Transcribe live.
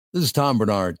This is Tom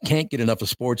Bernard. Can't get enough of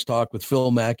sports talk with Phil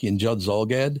Mackey and Judd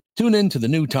Zolgad? Tune in to the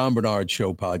new Tom Bernard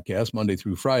Show podcast Monday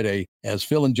through Friday as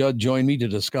Phil and Judd join me to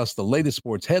discuss the latest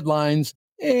sports headlines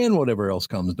and whatever else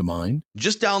comes to mind.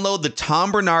 Just download the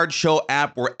Tom Bernard Show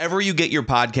app wherever you get your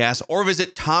podcasts or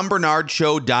visit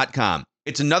tombernardshow.com.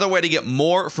 It's another way to get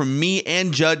more from me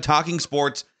and Judd talking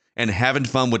sports and having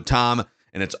fun with Tom,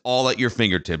 and it's all at your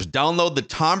fingertips. Download the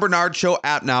Tom Bernard Show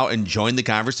app now and join the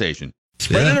conversation.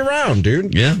 Spread it around,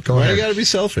 dude. Yeah, go ahead. You got to be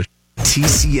selfish.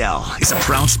 TCL is a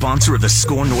proud sponsor of the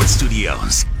Score North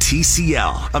Studios.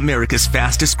 TCL, America's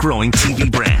fastest growing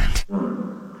TV brand.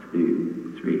 1,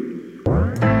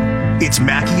 2, 3. It's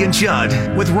Mackey and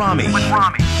Judd with Rami.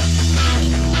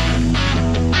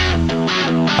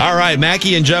 All right,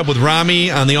 Mackey and Judd with Rami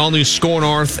on the all-new Score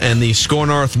North and the Score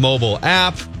North mobile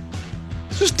app.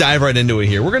 Let's just dive right into it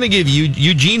here. We're going to give you...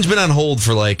 Eugene's been on hold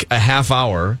for like a half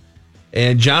hour.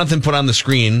 And Jonathan put on the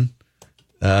screen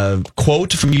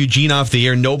quote from Eugene off the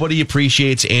air: "Nobody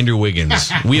appreciates Andrew Wiggins."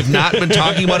 We have not been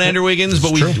talking about Andrew Wiggins,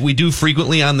 but we do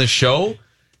frequently on this show.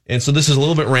 And so this is a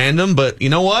little bit random, but you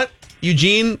know what,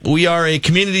 Eugene? We are a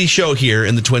community show here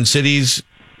in the Twin Cities,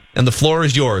 and the floor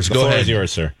is yours. Go ahead. The floor is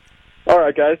yours, sir. All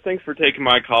right, guys. Thanks for taking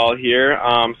my call here.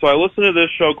 So I listen to this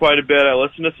show quite a bit. I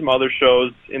listen to some other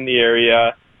shows in the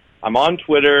area. I'm on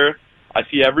Twitter. I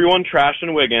see everyone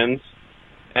trashing Wiggins.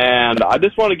 And I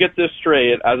just want to get this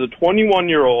straight. As a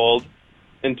 21-year-old,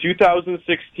 in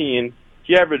 2016,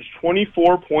 he averaged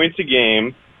 24 points a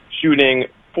game, shooting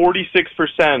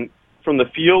 46% from the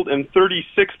field and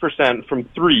 36% from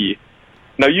three.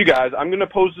 Now, you guys, I'm going to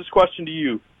pose this question to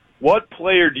you. What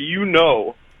player do you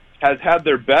know has had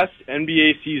their best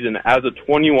NBA season as a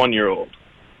 21-year-old?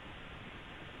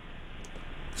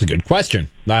 It's a good question.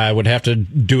 I would have to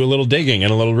do a little digging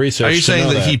and a little research. Are you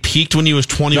saying that he peaked when he was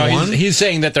 21? No, he's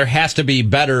saying that there has to be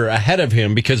better ahead of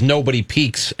him because nobody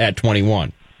peaks at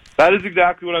 21. That is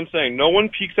exactly what I'm saying. No one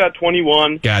peaks at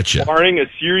 21, Gotcha. barring a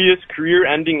serious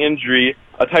career-ending injury,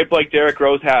 a type like Derrick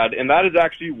Rose had. And that is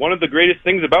actually one of the greatest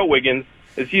things about Wiggins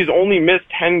is he's only missed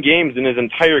 10 games in his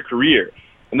entire career.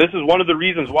 And this is one of the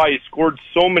reasons why he scored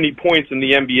so many points in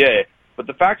the NBA. But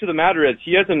the fact of the matter is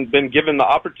he hasn't been given the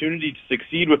opportunity to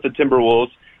succeed with the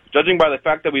Timberwolves, judging by the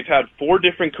fact that we've had 4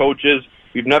 different coaches.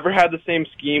 We've never had the same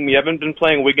scheme. We haven't been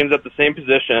playing Wiggins at the same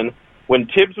position. When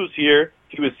Tibbs was here,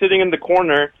 he was sitting in the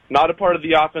corner, not a part of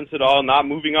the offense at all, not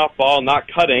moving off ball, not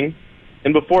cutting.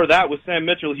 And before that, with Sam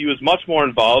Mitchell, he was much more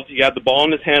involved. He had the ball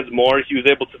in his hands more. He was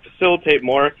able to facilitate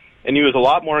more, and he was a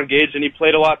lot more engaged, and he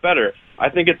played a lot better. I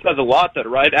think it says a lot that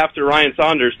right after Ryan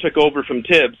Saunders took over from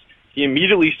Tibbs, he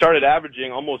immediately started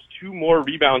averaging almost 2 more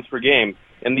rebounds per game,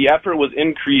 and the effort was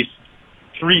increased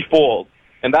threefold.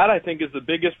 And that, I think, is the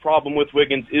biggest problem with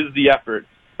Wiggins is the effort.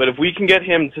 But if we can get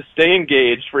him to stay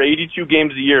engaged for 82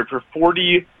 games a year, for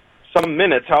 40-some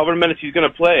minutes, however minutes he's going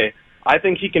to play, I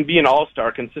think he can be an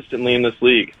all-star consistently in this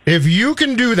league. If you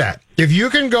can do that, if you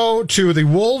can go to the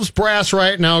Wolves brass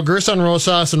right now, Gerson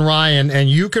Rosas and Ryan, and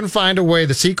you can find a way,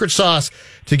 the secret sauce,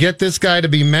 to get this guy to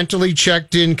be mentally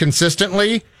checked in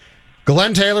consistently,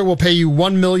 Glenn Taylor will pay you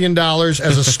 $1 million as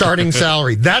a starting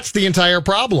salary. That's the entire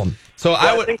problem. So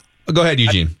go ahead,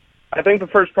 Eugene. I think the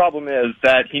first problem is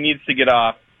that he needs to get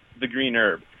off the green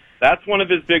herb. That's one of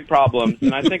his big problems.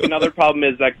 And I think another problem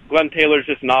is that Glenn Taylor's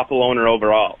just an awful owner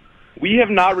overall. We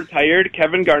have not retired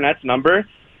Kevin Garnett's number.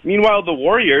 Meanwhile, the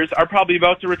Warriors are probably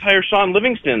about to retire Sean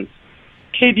Livingston's.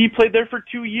 KD played there for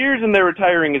 2 years and they're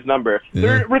retiring his number. Yeah.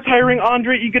 They're retiring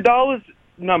Andre Iguodala's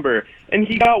number, and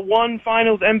he got 1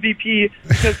 Finals MVP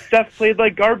because Steph played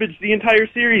like garbage the entire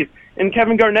series. And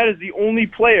Kevin Garnett is the only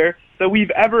player that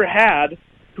we've ever had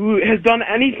who has done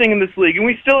anything in this league, and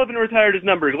we still haven't retired his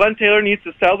number. Glenn Taylor needs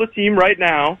to sell the team right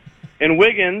now, and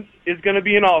Wiggins is going to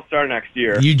be an all-star next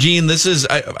year. Eugene, this is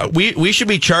we should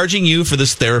be charging you for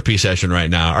this therapy session right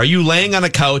now. Are you laying on a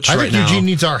couch right now? I think Eugene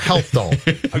needs our help, though.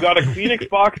 I got a Kleenex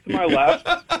box to my left.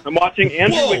 I'm watching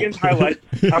Andrew Wiggins highlights.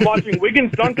 I'm watching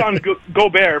Wiggins dunk on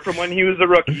Gobert from when he was a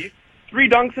rookie. 3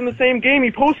 dunks in the same game.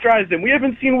 He posterized him. We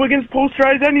haven't seen Wiggins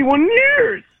posterize anyone in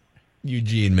years.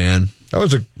 Eugene, man.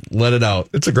 Let it out.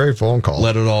 It's a great phone call.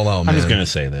 Let it all out, man. I'm just going to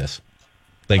say this.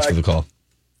 Thanks for the call.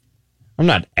 I'm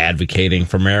not advocating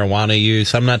for marijuana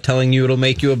use. I'm not telling you it'll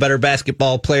make you a better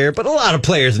basketball player, but a lot of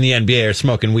players in the NBA are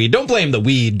smoking weed. Don't blame the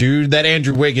weed, dude. That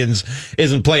Andrew Wiggins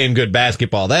isn't playing good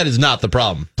basketball. That is not the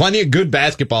problem. Plenty of good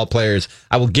basketball players,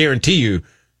 I will guarantee you,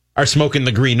 are smoking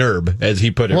the green herb, as he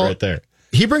put it right there.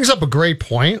 He brings up a great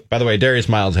point. By the way, Darius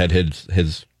Miles had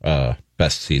his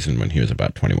best season when he was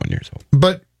about 21 years old.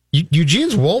 But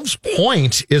Eugene's Wolves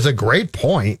point is a great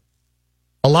point.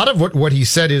 A lot of what he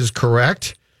said is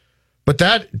correct. But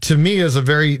that, to me, is a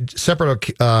very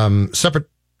separate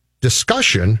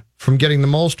discussion from getting the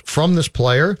most from this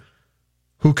player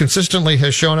who consistently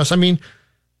has shown us. I mean,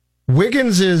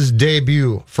 Wiggins'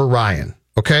 debut for Ryan,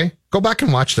 okay? Go back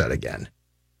and watch that again.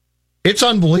 It's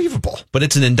unbelievable. But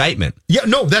it's an indictment. Yeah,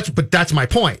 no, that's my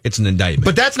point. It's an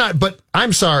indictment. But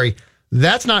I'm sorry.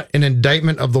 That's not an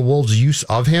indictment of the Wolves' use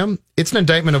of him. It's an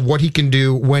indictment of what he can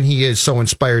do when he is so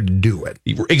inspired to do it.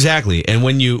 Exactly. And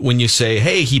when you say,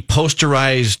 hey, he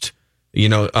posterized,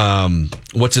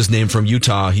 what's his name from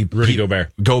Utah? Rudy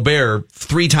Gobert. Gobert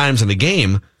 3 times in a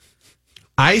game.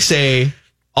 I say,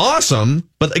 awesome.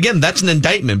 But again, that's an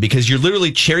indictment because you're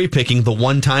literally cherry picking the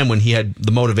one time when he had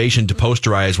the motivation to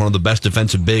posterize one of the best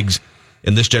defensive bigs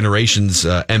in this generation's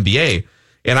NBA.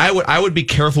 And I would be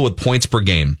careful with points per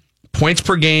game. Points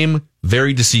per game,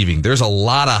 very deceiving. There's a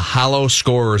lot of hollow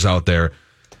scorers out there.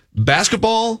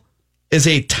 Basketball is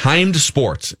a timed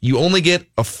sport. You only get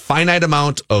a finite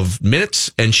amount of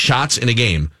minutes and shots in a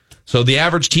game. So the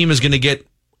average team is going to get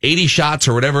 80 shots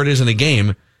or whatever it is in a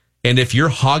game. And if you're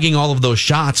hogging all of those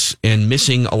shots and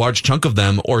missing a large chunk of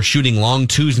them or shooting long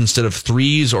 2s instead of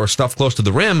 3s or stuff close to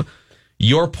the rim,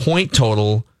 your point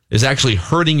total is actually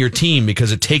hurting your team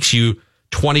because it takes you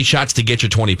 20 shots to get your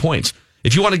 20 points.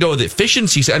 If you want to go with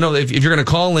efficiency, I know if you're going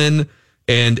to call in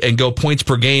and go points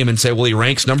per game and say, well, he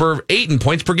ranks number 8 in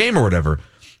points per game or whatever,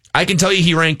 I can tell you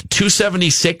he ranked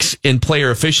 276 in player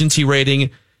efficiency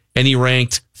rating, and he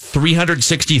ranked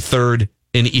 363rd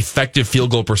in effective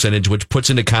field goal percentage, which puts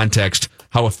into context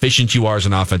how efficient you are as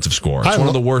an offensive scorer. It's one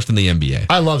of the worst in the NBA.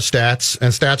 I love stats,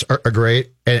 and stats are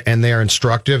great, and they are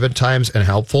instructive at times and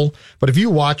helpful. But if you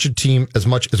watch a team as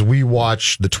much as we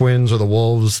watch the Twins or the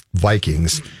Wolves,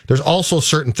 Vikings, there's also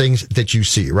certain things that you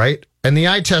see, right? And the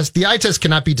eye test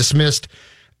cannot be dismissed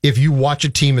if you watch a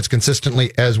team as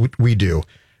consistently as we do.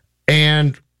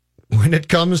 And when it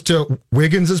comes to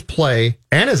Wiggins' play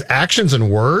and his actions and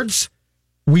words,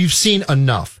 we've seen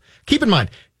enough. Keep in mind,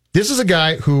 this is a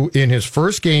guy who, in his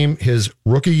first game, his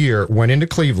rookie year, went into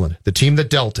Cleveland, the team that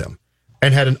dealt him,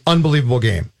 and had an unbelievable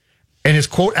game. And his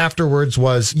quote afterwards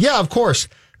was, yeah, of course,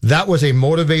 that was a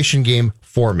motivation game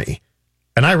for me.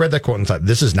 And I read that quote and thought,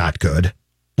 this is not good.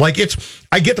 Like,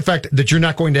 I get the fact that you're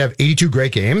not going to have 82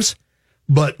 great games,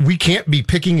 but we can't be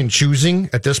picking and choosing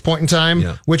at this point in time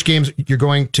which games you're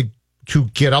going to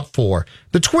get up for.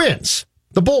 The Twins,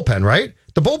 the bullpen, right?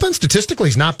 The bullpen statistically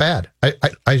is not bad.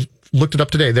 I looked it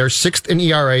up today. They're 6th in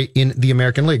ERA in the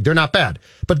American League. They're not bad.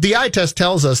 But the eye test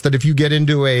tells us that if you get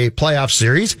into a playoff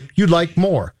series, you'd like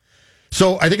more.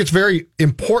 So I think it's very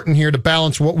important here to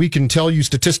balance what we can tell you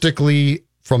statistically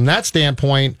from that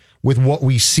standpoint with what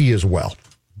we see as well.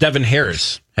 Devin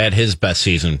Harris had his best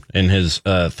season in his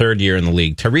third year in the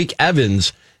league. Tariq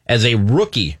Evans, as a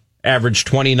rookie, averaged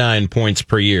 29 points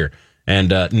per year. And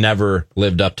never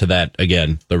lived up to that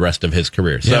again the rest of his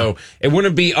career. So it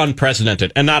wouldn't be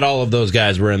unprecedented. And not all of those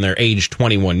guys were in their age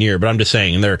 21 year, but I'm just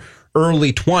saying in their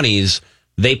early 20s,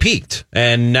 they peaked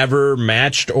and never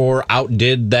matched or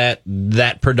outdid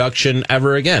that production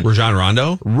ever again. Rajon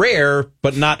Rondo? Rare,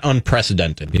 but not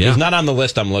unprecedented. He's not on the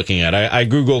list I'm looking at. I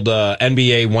Googled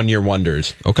NBA one-year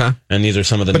wonders. Okay. And these are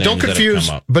some of the names that have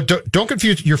come up. But don't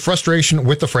confuse your frustration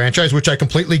with the franchise, which I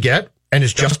completely get and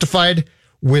is justified,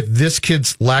 with this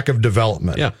kid's lack of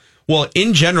development. Yeah. Well,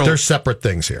 in general, there's separate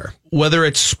things here. Whether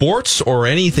it's sports or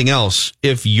anything else,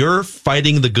 if you're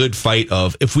fighting the good fight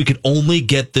of, if we could only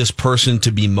get this person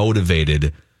to be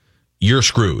motivated, you're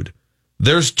screwed.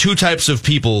 There's 2 types of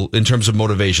people in terms of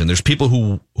motivation. There's people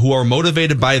who are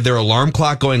motivated by their alarm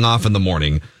clock going off in the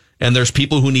morning, and there's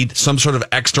people who need some sort of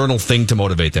external thing to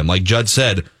motivate them. Like Judd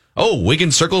said,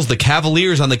 Wiggins circles the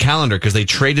Cavaliers on the calendar because they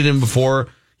traded him before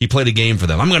he played a game for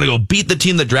them. I'm going to go beat the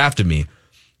team that drafted me.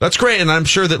 That's great. And I'm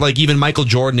sure that like even Michael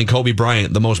Jordan and Kobe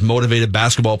Bryant, the most motivated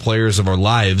basketball players of our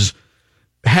lives,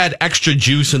 had extra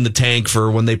juice in the tank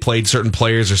for when they played certain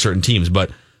players or certain teams.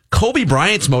 But Kobe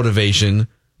Bryant's motivation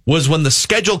was when the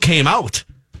schedule came out.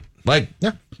 Like,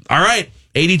 all right,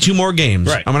 82 more games.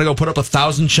 Right. I'm going to go put up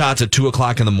 1,000 shots at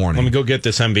 2:00 in the morning. Let me go get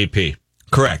this MVP.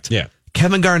 Correct. Yeah.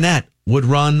 Kevin Garnett would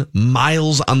run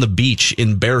miles on the beach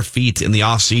in bare feet in the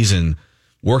off season,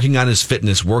 working on his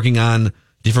fitness, working on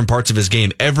different parts of his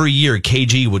game. Every year,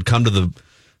 KG would come to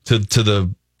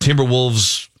the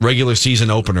Timberwolves regular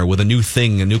season opener with a new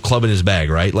thing, a new club in his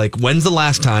bag, right? Like, when's the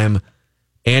last time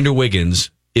Andrew Wiggins,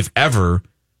 if ever,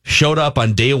 showed up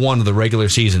on day 1 of the regular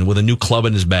season with a new club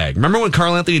in his bag? Remember when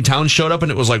Karl Anthony Towns showed up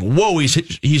and it was like, whoa,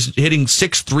 he's hitting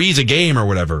 6 threes a game or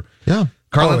whatever? Yeah.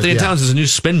 Karl Anthony Towns has a new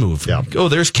spin move. Yeah. Oh,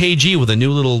 there's KG with a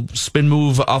new little spin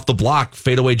move off the block,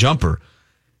 fadeaway jumper.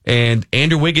 And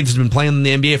Andrew Wiggins has been playing in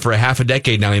the NBA for a half a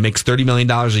decade now. He makes $30 million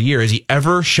a year. Has he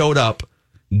ever showed up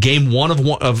game one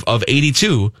of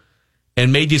 82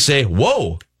 and made you say,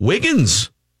 whoa,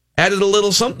 Wiggins added a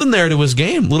little something there to his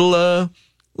game. Little 40%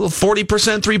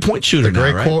 3-point shooter. The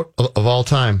great now, right? quote of all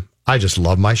time. I just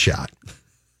love my shot.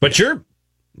 But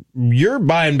you're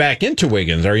buying back into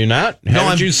Wiggins, are you not?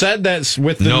 Haven't you said that's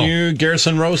with the new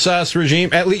Gerson Rosas regime?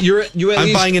 At least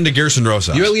I'm buying into Gerson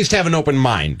Rosas. You at least have an open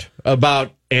mind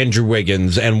about Andrew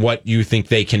Wiggins and what you think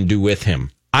they can do with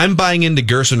him. I'm buying into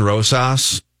Gerson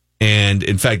Rosas, and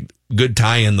in fact, good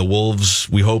tie-in. The Wolves,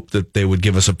 we hope that they would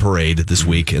give us a parade this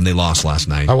week, and they lost last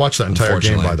night. I watched that entire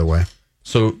game, by the way.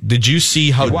 So, did you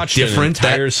see how different an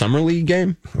entire summer league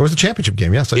game? It was a championship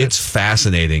game. Yes, it's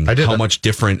fascinating. How much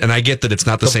different, and I get that it's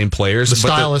not the same players. The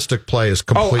stylistic play is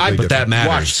completely different. But that matters.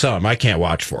 Watch some. I can't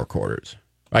watch 4 quarters.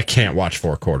 I can't watch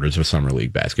 4 quarters of summer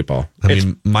league basketball. I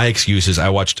mean, my excuse is I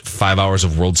watched 5 hours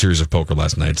of World Series of Poker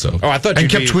last night. So, I thought you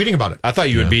kept tweeting about it. I thought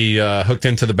you would be hooked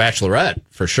into The Bachelorette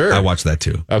for sure. I watched that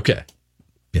too. Okay.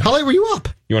 Yeah. How late were you up?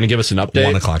 You want to give us an update?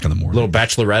 1 o'clock in the morning. Little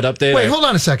Bachelorette update. Wait, hold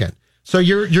on a second. So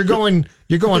you're going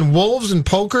Wolves and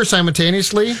poker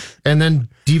simultaneously, and then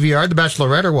DVR The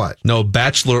Bachelorette, or what? No,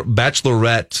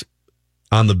 Bachelorette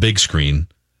on the big screen.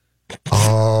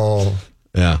 Oh,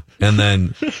 yeah, and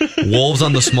then Wolves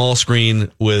on the small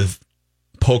screen with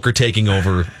poker taking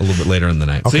over a little bit later in the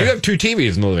night. Okay. So you have 2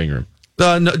 TVs in the living room?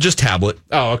 No, just tablet.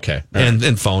 Oh, okay,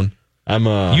 and phone.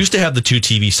 Used to have the 2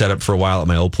 TV set up for a while at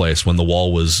my old place when the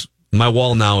wall was. My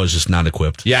wall now is just not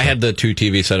equipped. Yeah, I had the 2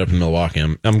 TV set up in Milwaukee.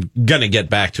 I'm gonna get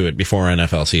back to it before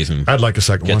NFL season. I'd like a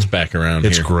second one. Gets back around.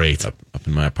 It's here, great up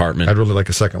in my apartment. I'd really like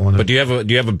a second one. But do you have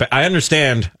a? I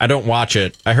understand. I don't watch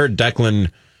it. I heard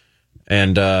Declan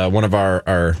and one of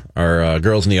our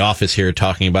girls in the office here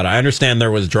talking about it. I understand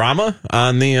there was drama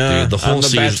on the whole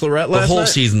Bachelorette last night. The whole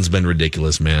season's been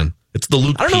ridiculous, man. It's the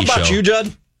Luke P. I don't know about show. you,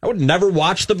 Judd. I would never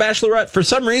watch The Bachelorette. For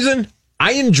some reason,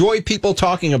 I enjoy people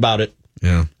talking about it.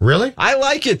 Yeah. Really? I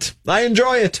like it. I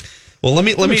enjoy it. Well, let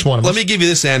me give you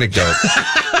this anecdote.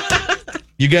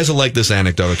 You guys will like this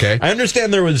anecdote, okay? I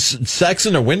understand there was sex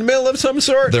in a windmill of some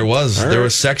sort. There was. All right. There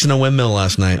was sex in a windmill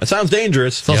last night. That sounds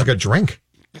dangerous. Sounds like a drink.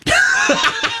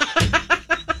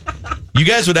 You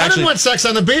guys would I actually. didn't want sex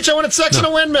on the beach. I wanted sex in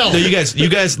a windmill. No, you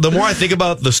guys. The more I think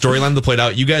about the storyline that played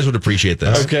out, you guys would appreciate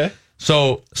this. Okay.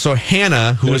 So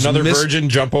Hannah, who was another virgin,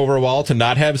 jump over a wall to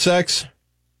not have sex.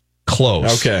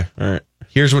 Close. Okay. All right.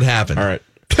 Here's what happened. All right.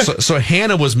 So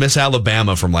Hannah was Miss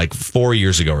Alabama from like 4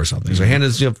 years ago or something. So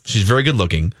Hannah's, she's very good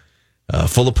looking,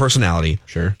 full of personality.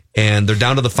 Sure. And they're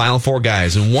down to the final 4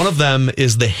 guys, and one of them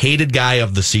is the hated guy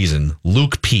of the season,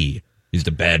 Luke P. He's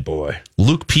the bad boy.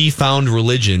 Luke P. found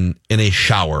religion in a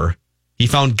shower. He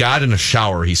found God in a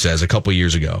shower, he says, a couple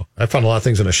years ago. I found a lot of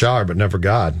things in a shower, but never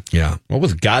God. Yeah. What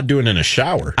was God doing in a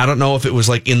shower? I don't know if it was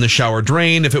like in the shower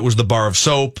drain, if it was the bar of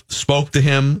soap, spoke to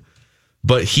him.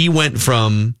 But he went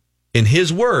from, in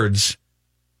his words,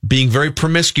 being very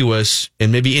promiscuous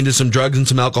and maybe into some drugs and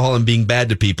some alcohol and being bad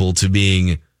to people to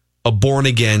being a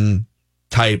born-again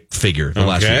type figure the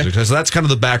last few years. So that's kind of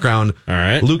the background. All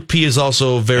right. Luke P. is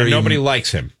also very... And nobody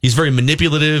likes him. He's very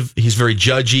manipulative. He's very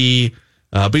judgy.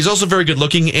 But he's also very good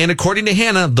looking, and according to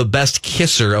Hannah, the best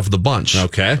kisser of the bunch.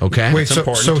 Okay. Wait,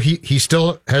 so he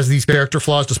still has these character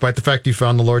flaws despite the fact he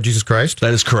found the Lord Jesus Christ?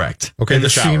 That is correct. Okay,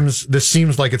 this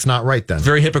seems like it's not right then.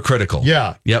 Very hypocritical.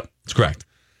 Yeah. Yep, it's correct.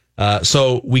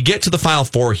 So we get to the final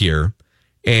 4 here,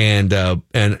 and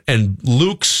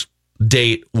Luke's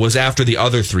date was after the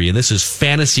other 3, and this is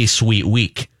Fantasy Suite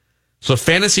Week. So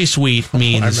Fantasy Suite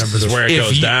means this is where it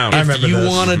goes down. If you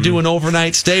want to do an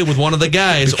overnight stay with one of the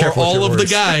guys or all of the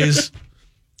guys,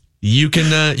 you can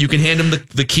hand him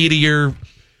the key to your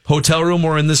hotel room,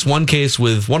 or in this one case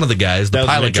with one of the guys, the that was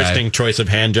pilot an interesting guy. Choice of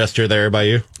hand gesture there by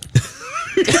you.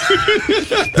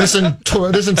 This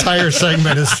entire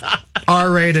segment is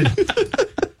R-rated.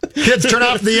 Kids, turn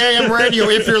off the AM radio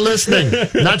if you're listening.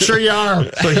 Not sure you are.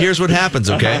 So here's what happens,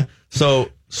 okay? So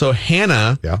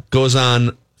Hannah goes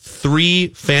on 3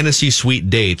 Fantasy Suite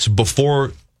dates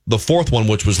before the 4th one,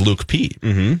 which was Luke P.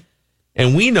 Mm-hmm.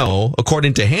 And we know,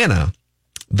 according to Hannah,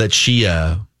 that she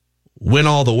went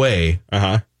all the way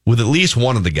with at least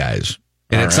one of the guys.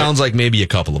 And it sounds like maybe a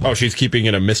couple of them. Oh, she's keeping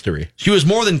it a mystery. She was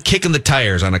more than kicking the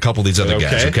tires on a couple of these other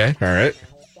guys, okay? All right.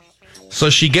 So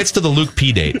she gets to the Luke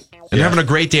P date. And they're having a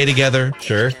great day together.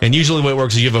 Sure. And usually the way it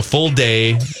works is you have a full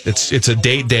day. It's a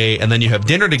date day, and then you have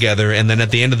dinner together. And then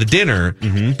at the end of the dinner,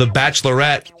 the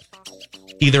Bachelorette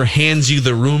either hands you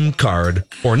the room card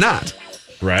or not.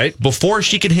 Right. Before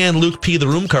she could hand Luke P the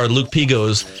room card, Luke P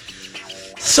goes,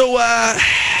 so, I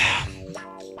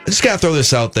just got to throw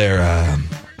this out there.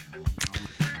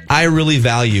 I really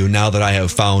value, now that I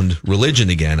have found religion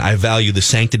again, I value the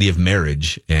sanctity of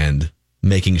marriage and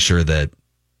making sure that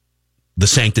the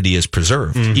sanctity is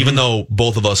preserved, even though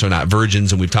both of us are not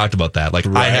virgins, and we've talked about that. Like,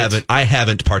 right. I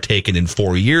haven't partaken in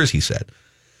 4 years, he said.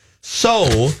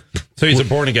 So he's a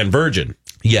born again virgin.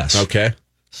 Yes. Okay.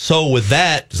 So with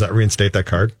that, does that reinstate that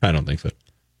card? I don't think so.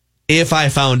 If I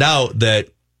found out that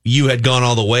you had gone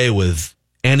all the way with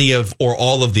any of or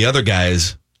all of the other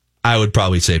guys, I would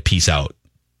probably say peace out,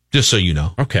 just so you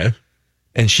know. Okay.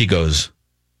 And she goes,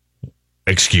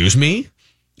 excuse me?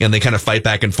 And they kind of fight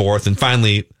back and forth, and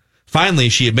finally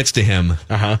she admits to him,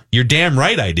 you're damn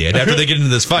right I did, after they get into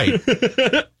this fight.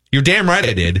 You're damn right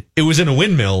I did. It was in a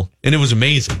windmill, and it was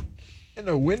amazing. In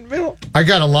a windmill? I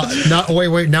got a lot.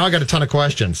 Wait. Now I got a ton of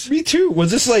questions. Me too.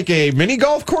 Was this like a mini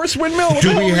golf course windmill? What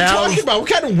are we talking about? What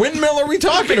kind of windmill are we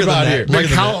talking about here? Like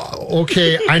how?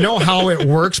 Okay, I know how it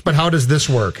works, but how does this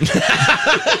work?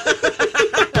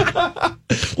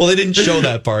 Well, they didn't show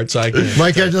that part, so I can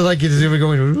like it's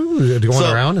going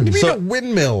around and a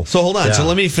windmill. So hold on. Yeah. So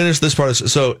let me finish this part.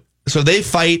 So they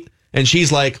fight, and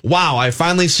she's like, "Wow, I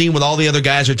finally seen what all the other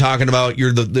guys are talking about.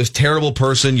 You're this terrible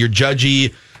person. You're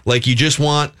judgy. Like, you just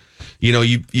want,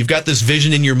 you've got this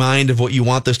vision in your mind of what you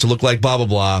want this to look like. Blah blah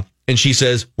blah." And she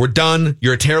says, "We're done.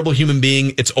 You're a terrible human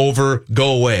being. It's over.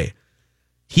 Go away."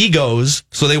 He goes.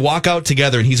 So they walk out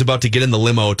together, and he's about to get in the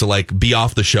limo to like be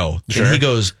off the show. Sure. And he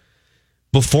goes,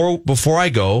 Before I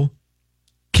go,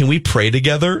 can we pray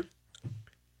together?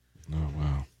 Oh,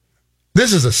 wow.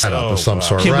 This is a setup of some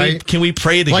sort, right? Can we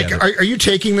pray together? Like, are you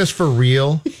taking this for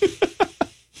real?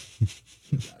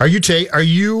 Are you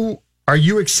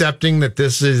accepting that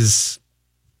this is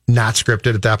not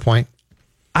scripted at that point?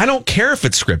 I don't care if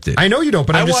it's scripted. I know you don't,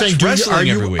 but I'm just saying,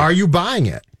 are you buying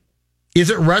it? Is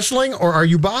it wrestling, or are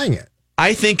you buying it?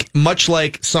 I think, much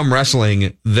like some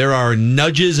wrestling, there are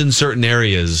nudges in certain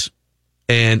areas.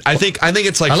 And I think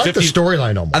it's like I like 50, the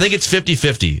storyline almost. I think it's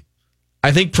 50-50.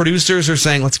 I think producers are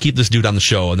saying, let's keep this dude on the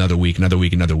show another week.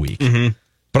 Mm-hmm.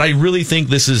 But I really think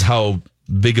this is how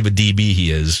big of a DB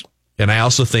he is. And I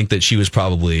also think that she was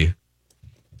probably.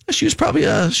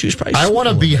 I want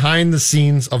a behind the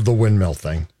scenes of the windmill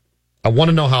thing. I want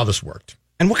to know how this worked.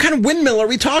 And what kind of windmill are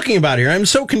we talking about here? I'm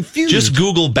so confused. Just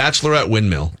Google Bachelorette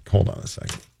windmill. Hold on a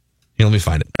second. Here, let me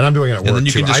find it. And I'm doing it at work, and then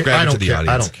you can describe it to the audience.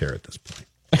 I don't care at this point.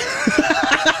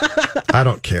 I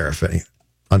don't care if any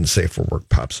unsafe for work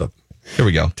pops up. Here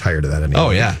we go. I'm tired of that anyway.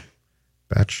 Oh, yeah.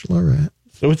 Bachelorette.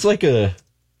 So it's like a...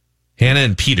 Hannah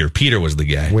and Peter. Peter was the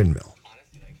guy. Windmill.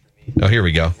 Oh, here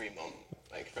we go. Every moment,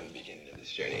 from the beginning of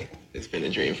this journey, it's been a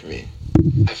dream for me.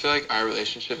 I feel like our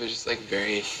relationship is just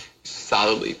very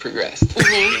solidly progressed.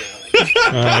 Okay.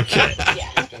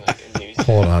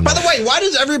 Hold on. By the way, why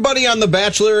does everybody on The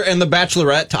Bachelor and The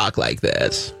Bachelorette talk like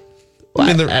this?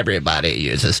 Everybody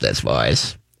uses this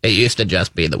voice. It used to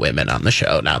just be the women on the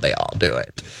show. Now they all do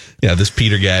it. Yeah, this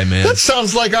Peter guy, man. That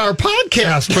sounds like our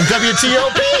podcast from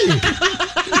WTOP.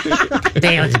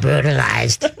 They was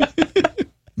brutalized.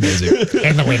 Amazing.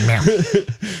 In the windmill.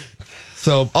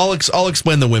 So I'll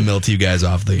explain the windmill to you guys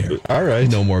off the air. All right.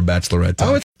 No more Bachelorette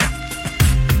talk.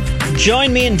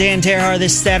 Join me and Dan Terhar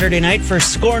this Saturday night for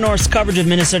Score North's coverage of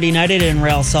Minnesota United in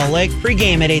Real Salt Lake.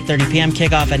 Pre-game at 8:30 p.m.,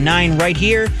 kickoff at 9 right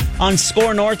here on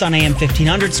Score North on AM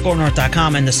 1500,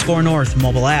 scorenorth.com, and the Score North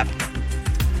mobile app.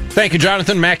 Thank you,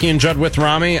 Jonathan. Mackey and Judd with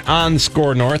Rami on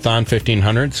Score North on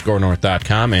 1500,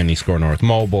 scorenorth.com, and the Score North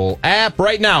mobile app.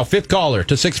 Right now, fifth caller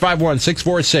to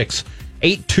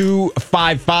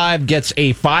 651-646-8255 gets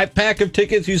a 5-pack of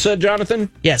tickets, you said,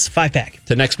 Jonathan? Yes, 5-pack.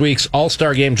 To next week's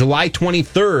All-Star Game, July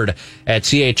 23rd at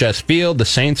CHS Field. The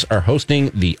Saints are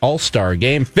hosting the All-Star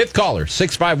Game. Fifth caller,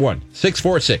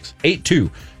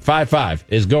 651-646-8255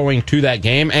 is going to that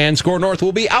game, and Score North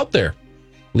will be out there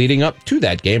leading up to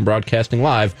that game, broadcasting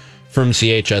live from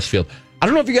CHS Field. I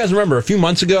don't know if you guys remember, a few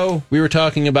months ago, we were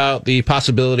talking about the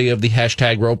possibility of the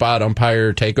hashtag robot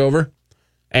umpire takeover,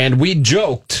 and we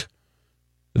joked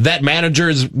that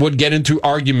managers would get into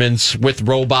arguments with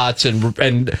robots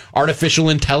and artificial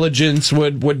intelligence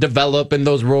would develop, and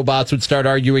those robots would start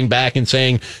arguing back and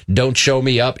saying, don't show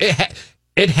me up.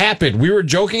 It happened. We were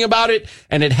joking about it,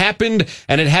 and it happened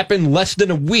less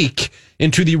than a week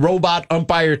into the robot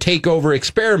umpire takeover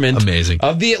experiment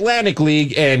of the Atlantic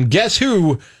League, and guess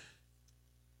who?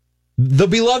 The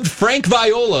beloved Frank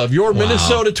Viola of your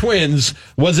Minnesota Twins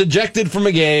was ejected from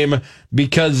a game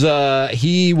because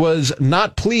he was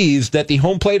not pleased that the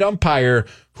home plate umpire,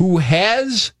 who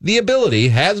has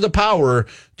the power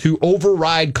to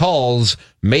override calls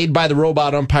made by the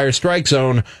robot umpire strike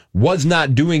zone, was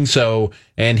not doing so,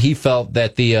 and he felt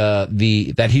that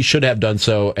that he should have done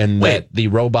so, and that the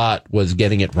robot was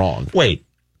getting it wrong. Wait.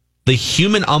 the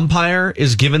human umpire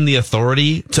is given the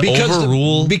authority to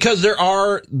overrule? Because there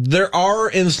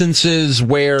are instances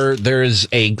where there's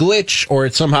a glitch or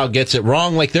it somehow gets it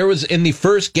wrong. Like there was in the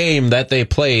first game that they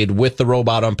played with the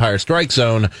robot umpire strike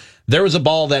zone, there was a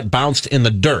ball that bounced in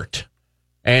the dirt.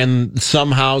 And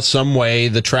somehow, some way,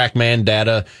 the TrackMan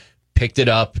data picked it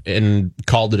up and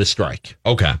called it a strike.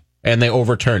 Okay. And they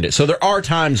overturned it. So there are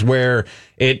times where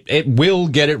it will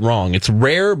get it wrong. It's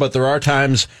rare, but there are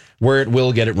times where it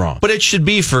will get it wrong. But it should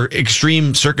be for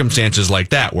extreme circumstances like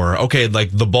that, where, okay, like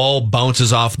the ball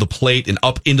bounces off the plate and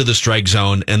up into the strike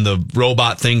zone, and the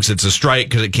robot thinks it's a strike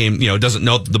because it came, doesn't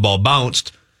know that the ball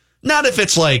bounced. Not if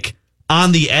it's like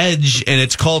on the edge and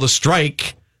it's called a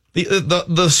strike.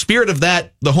 The spirit of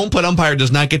that, the home plate umpire does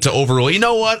not get to overrule. You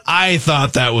know what? I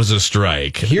thought that was a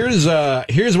strike. Here's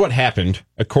what happened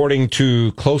according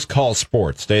to Close Call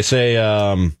Sports. They say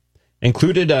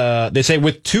they say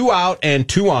with 2 out and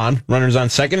 2 on, runners on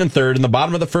second and third in the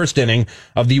bottom of the first inning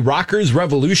of the Rockers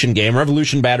Revolution game,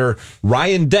 Revolution batter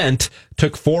Ryan Dent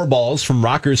took 4 balls from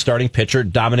Rockers starting pitcher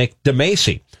Dominic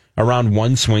DeMacy. Around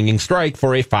 1 swinging strike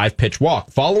for a 5-pitch walk.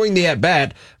 Following the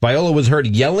at-bat, Viola was heard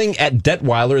yelling at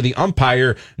Detweiler, the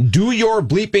umpire, "Do your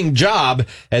bleeping job,"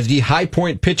 as the High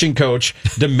Point pitching coach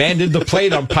demanded the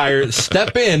plate umpire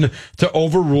step in to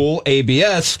overrule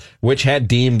ABS, which had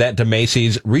deemed that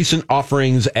DeMacy's recent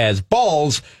offerings as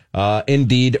balls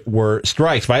indeed were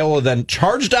strikes. Viola then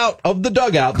charged out of the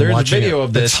dugout. There's a video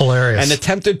of this. It's hilarious. And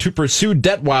attempted to pursue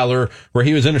Detweiler, where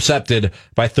he was intercepted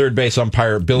by third base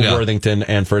umpire Bill Worthington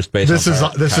and first base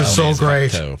umpire This is so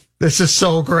great. This is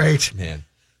so great. Man.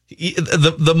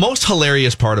 The most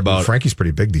hilarious part about Frankie's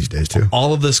pretty big these days too.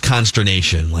 All of this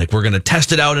consternation, like we're going to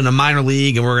test it out in a minor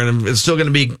league, and it's still going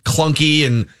to be clunky,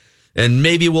 and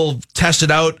maybe we'll test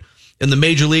it out in the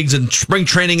major leagues and spring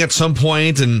training at some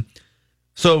point. And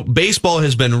so baseball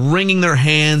has been wringing their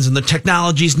hands, and the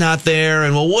technology's not there.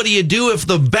 And well, what do you do if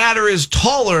the batter is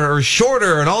taller or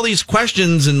shorter, and all these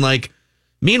questions? And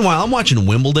meanwhile, I'm watching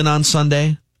Wimbledon on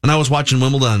Sunday, and I was watching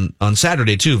Wimbledon on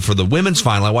Saturday too for the women's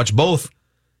final. I watched both,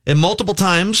 and multiple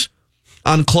times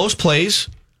on close plays,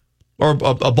 or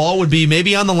a ball would be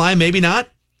maybe on the line, maybe not.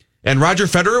 And Roger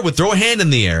Federer would throw a hand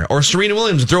in the air, or Serena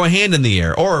Williams would throw a hand in the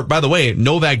air. Or, by the way,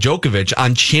 Novak Djokovic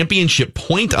on championship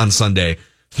point on Sunday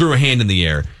threw a hand in the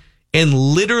air. And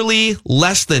literally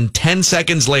less than 10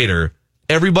 seconds later,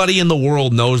 everybody in the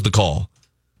world knows the call.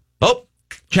 Oh,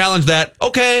 challenge that.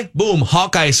 Okay, boom,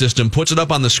 Hawkeye system puts it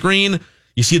up on the screen.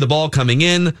 You see the ball coming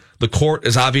in. The court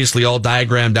is obviously all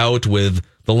diagrammed out with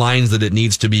the lines that it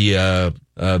needs to be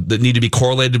that need to be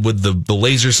correlated with the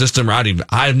laser system.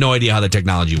 I have no idea how the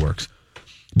technology works.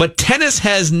 But tennis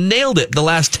has nailed it the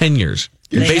last 10 years.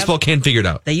 Baseball can't figure it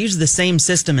out. They use the same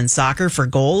system in soccer for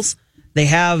goals. They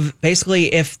have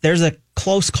basically, if there's a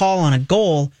close call on a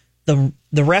goal, the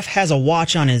ref has a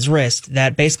watch on his wrist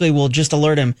that basically will just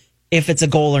alert him if it's a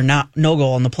goal or not, no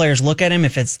goal, and the players look at him.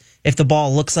 If the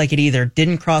ball looks like it either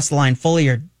didn't cross the line fully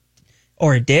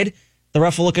or it did, the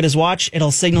ref will look at his watch.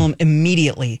 It'll signal him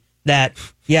immediately that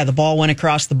the ball went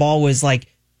across. The ball was like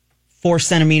 4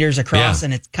 centimeters across,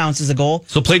 and it counts as a goal.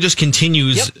 So play just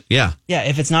continues. Yep. Yeah. Yeah.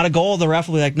 If it's not a goal, the ref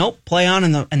will be like, "Nope, play on,"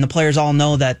 and the players all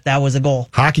know that was a goal.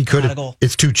 Hockey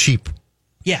it's too cheap.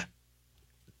 Yeah.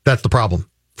 That's the problem.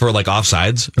 For like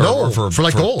offsides? Or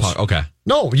for goals. Okay.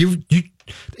 No,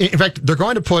 in fact, they're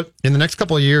going to put, in the next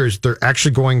couple of years, they're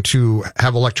actually going to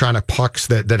have electronic pucks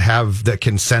that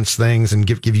can sense things and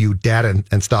give you data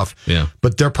and stuff. Yeah.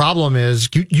 But their problem is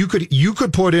you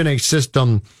could put in a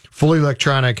system fully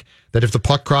electronic that if the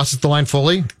puck crosses the line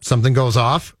fully, something goes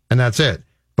off and that's it.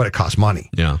 But it costs money.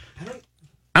 Yeah.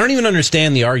 I don't even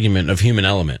understand the argument of human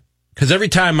element. Because every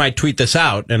time I tweet this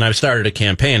out, and I've started a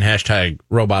campaign,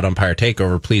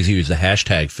 #RobotUmpireTakeover, please use the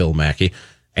hashtag Phil Mackey.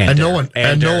 And no one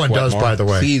does, by the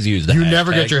way. Please use the hashtag. You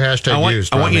never get your hashtag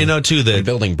used. I want you to know, too, that we're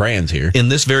building brands here. In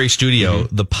this very studio,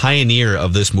 the pioneer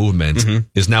of this movement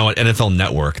is now at NFL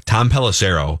Network, Tom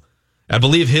Pelissero. I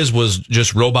believe his was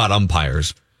just robot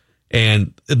umpires.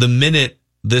 And the minute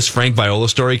this Frank Viola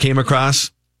story came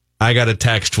across, I got a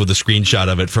text with a screenshot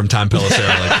of it from Tom Pelissero,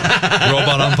 like,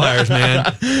 robot umpires,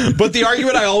 man. But the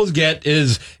argument I always get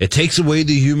is it takes away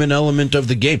the human element of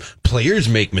the game. Players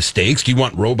make mistakes. Do you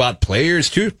want robot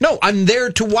players too? No, I'm there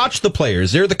to watch the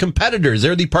players. They're the competitors.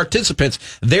 They're the participants.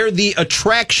 They're the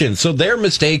attraction. So their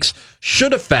mistakes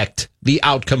should affect the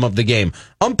outcome of the game.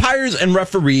 Umpires and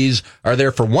referees are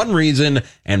there for one reason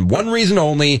and one reason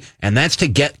only, and that's to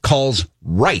get calls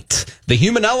right. The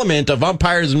human element of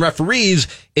umpires and referees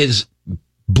is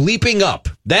bleeping up.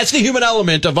 That's the human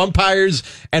element of umpires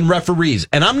and referees.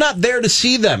 And I'm not there to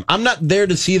see them. I'm not there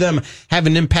to see them have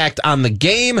an impact on the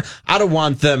game. I don't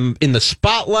want them in the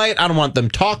spotlight. I don't want them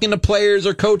talking to players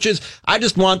or coaches. I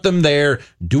just want them there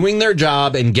doing their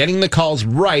job and getting the calls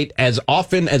right as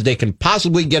often as they can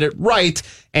possibly get it right.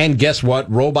 And guess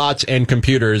what? Robots and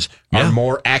computers are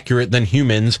more accurate than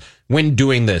humans when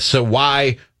doing this. So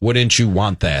why wouldn't you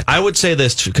want that? I would say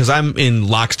this because I'm in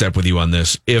lockstep with you on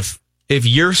this. If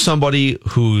you're somebody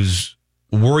who's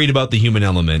worried about the human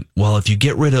element, well, if you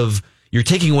get rid of, you're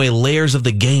taking away layers of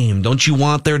the game. Don't you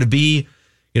want there to be,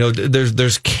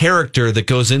 there's character that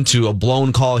goes into a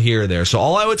blown call here or there. So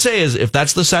all I would say is if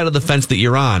that's the side of the fence that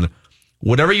you're on,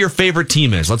 whatever your favorite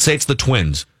team is, let's say it's the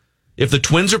Twins. If the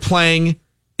Twins are playing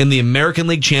in the American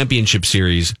League Championship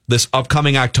Series this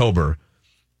upcoming October,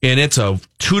 and it's a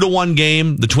 2-1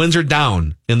 game. The Twins are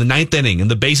down in the 9th inning, and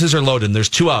the bases are loaded, and there's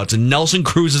 2 outs, and Nelson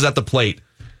Cruz is at the plate.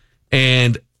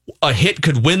 And a hit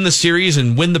could win the series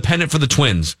and win the pennant for the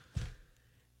Twins.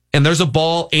 And there's a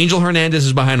ball, Angel Hernandez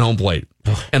is behind home plate.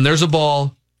 And there's a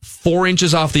ball 4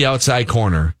 inches off the outside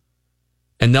corner.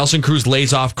 And Nelson Cruz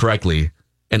lays off correctly.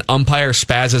 And umpire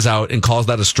spazzes out and calls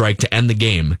that a strike to end the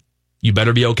game. You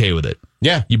better be okay with it.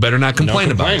 Yeah. You better not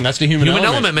complain about it. That's the human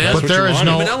element, man. But there is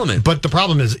no human element. But the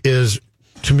problem is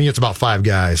to me, it's about 5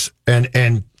 guys. And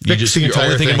you're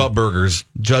only thinking about burgers.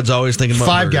 Judd's always thinking about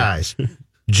 5 guys.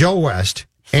 Joe West,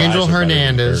 Angel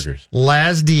Hernandez,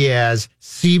 Laz Diaz,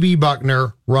 CB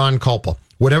Buckner, Ron Kulpa.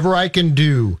 Whatever I can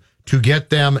do to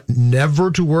get them never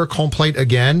to work home plate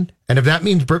again, and if that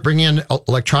means bringing in an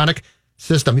electronic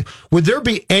system, would there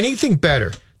be anything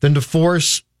better than to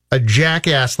force a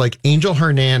jackass like Angel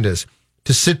Hernandez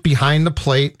to sit behind the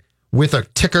plate with a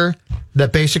ticker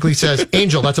that basically says,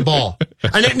 Angel, that's a ball.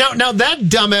 And now that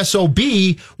dumb SOB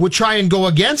would try and go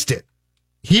against it.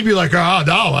 He'd be like, oh,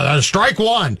 no, strike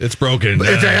one. It's broken.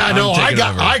 I know,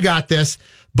 I got this.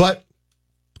 But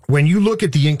when you look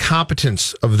at the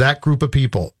incompetence of that group of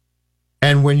people,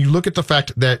 and when you look at the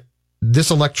fact that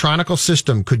this electronical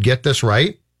system could get this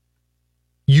right,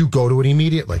 you go to it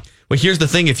immediately. Well, here's the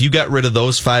thing. If you got rid of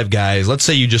those 5 guys, let's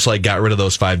say you just got rid of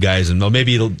those 5 guys and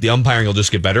maybe the umpiring will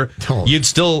just get better. You'd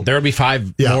still... There would be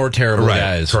 5 more terrible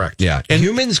guys. Correct. Yeah. And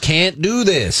humans can't do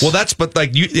this. Well,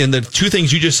 and the 2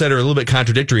 things you just said are a little bit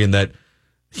contradictory in that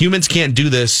humans can't do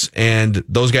this and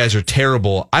those guys are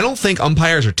terrible. I don't think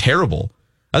umpires are terrible.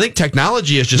 I think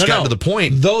technology has just gotten to the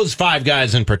point. Those 5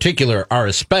 guys in particular are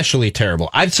especially terrible.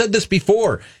 I've said this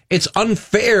before. It's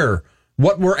unfair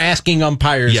what we're asking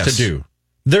umpires to do.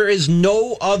 There is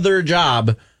no other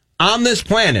job on this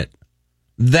planet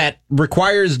that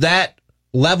requires that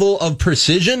level of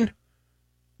precision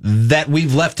that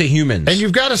we've left to humans. And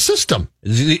you've got a system.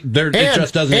 It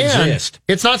just doesn't exist.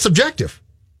 It's not subjective.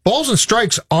 Balls and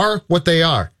strikes are what they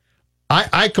are.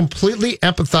 I completely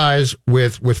empathize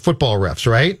with football refs,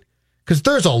 right? Because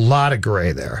there's a lot of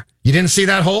gray there. You didn't see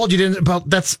that hold? You didn't. Well,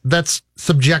 that's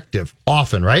subjective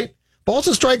often, right? Balls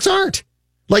and strikes aren't.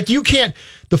 Like, you can't.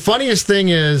 The funniest thing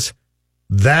is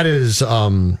that is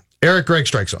Eric Gregg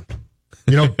strike zone.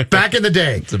 Back in the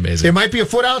day. It's amazing. It might be a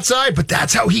foot outside, but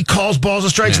that's how he calls balls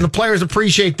and strikes, and the players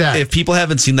appreciate that. If people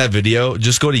haven't seen that video,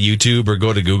 just go to YouTube or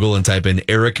go to Google and type in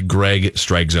Eric Gregg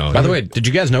strike zone. By the way, did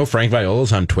you guys know Frank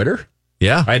Viola's on Twitter?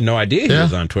 Yeah. I had no idea he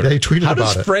was on Twitter. Yeah, he tweeted How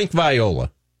about does it. Frank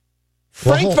Viola,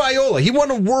 he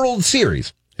won a World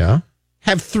Series,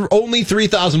 have only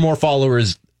 3,000 more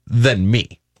followers than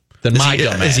me.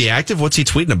 Is he active? What's he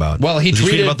tweeting about? Well, he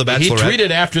tweeted about the Bachelorette. He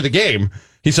tweeted after the game.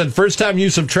 He said, "First time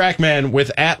use of TrackMan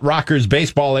with @Rockers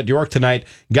Baseball at York tonight.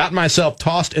 Got myself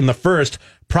tossed in the first.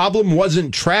 Problem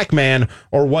wasn't TrackMan,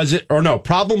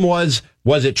 Problem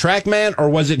was it TrackMan or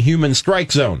was it Human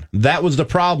Strike Zone? That was the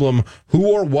problem. Who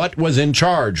or what was in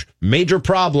charge? Major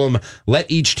problem.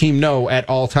 Let each team know at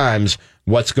all times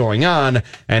what's going on."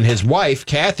 And his wife,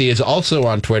 Kathy, is also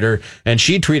on Twitter, and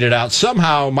she tweeted out,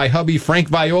 "Somehow my hubby Frank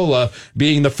Viola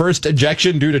being the first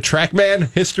ejection due to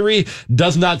TrackMan history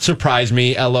does not surprise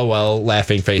me. LOL,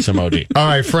 laughing face emoji." All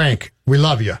right, Frank, we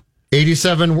love you.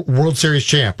 87 World Series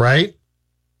champ, right?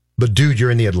 But dude,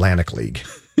 you're in the Atlantic League.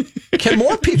 Can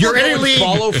more people you're in a league,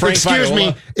 follow Frank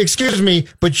Viola? Excuse me,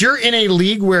 but you're in a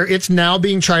league where it's now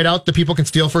being tried out that people can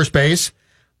steal first base.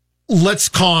 Let's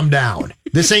calm down.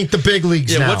 This ain't the big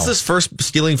leagues now. What's this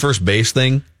stealing first base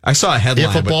thing? I saw a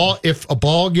headline. If a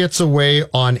ball gets away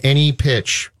on any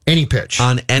pitch,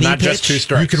 on any not pitch, just 2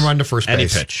 strikes, you can run to first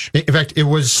base. Any pitch. In fact, it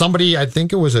was somebody. I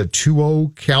think it was a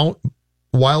 2-0 count.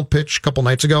 Wild pitch a couple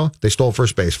nights ago. They stole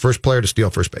first base. First player to steal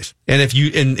first base. And if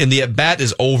you and the at bat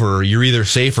is over, you're either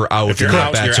safe or out. If you're the out,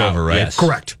 at bat's you're over, out, right? Yes.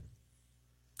 Correct.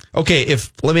 Okay,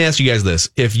 let me ask you guys this.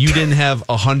 If you didn't have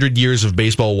 100 years of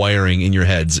baseball wiring in your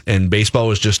heads and baseball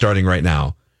was just starting right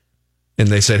now, and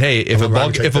they said, hey, if a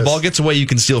ball gets away, you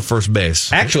can steal first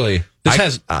base. Actually,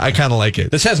 I kind of like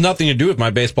it. This has nothing to do with my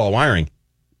baseball wiring.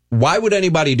 Why would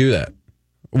anybody do that?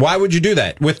 Why would you do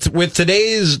that? With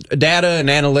today's data and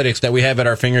analytics that we have at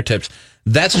our fingertips,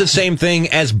 that's the same thing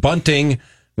as bunting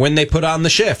when they put on the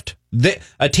shift.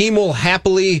 A team will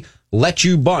happily let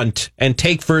you bunt and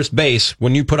take first base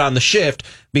when you put on the shift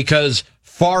because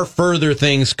far further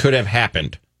things could have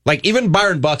happened. Like even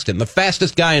Byron Buxton, the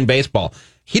fastest guy in baseball,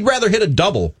 he'd rather hit a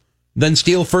double than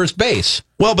steal first base.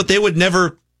 Well, but they would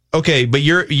never. Okay, but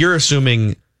you're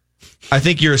assuming. I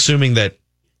think you're assuming that.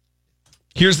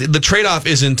 Here's the trade-off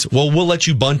isn't, well, we'll let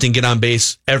you bunt and get on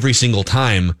base every single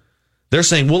time. They're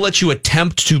saying we'll let you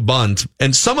attempt to bunt,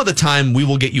 and some of the time we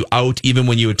will get you out even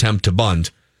when you attempt to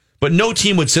bunt. But no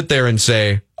team would sit there and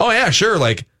say, oh, yeah, sure,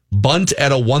 like bunt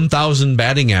at a 1,000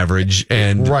 batting average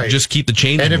and just keep the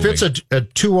chains moving. And if it's a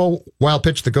 2-0 wild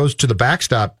pitch that goes to the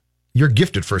backstop, you're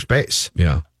gifted first base.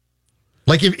 Yeah.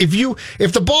 Like if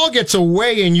the ball gets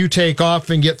away and you take off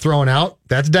and get thrown out,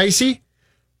 that's dicey.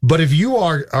 But if you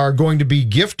are going to be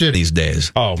gifted these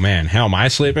days, oh man, how am I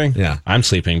sleeping? Yeah, I'm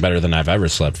sleeping better than I've ever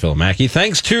slept, Phil Mackey.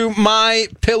 Thanks to my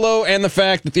pillow and the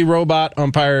fact that the robot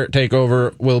umpire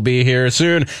takeover will be here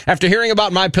soon. After hearing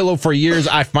about my pillow for years,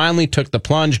 I finally took the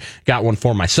plunge. Got one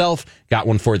for myself. Got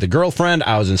one for the girlfriend.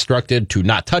 I was instructed to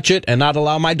not touch it and not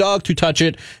allow my dog to touch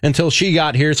it until she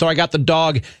got here. So I got the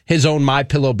dog his own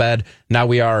MyPillow bed. Now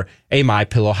we are a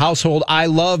MyPillow household. I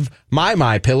love my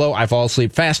MyPillow. I fall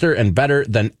asleep faster and better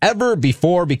than ever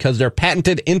before because their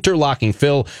patented interlocking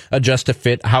fill adjusts to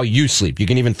fit how you sleep. You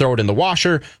can even throw it in the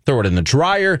washer, throw it in the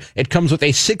dryer. It comes with a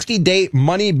 60-day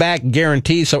money-back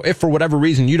guarantee. So if for whatever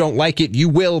reason you don't like it, you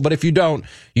will. But if you don't,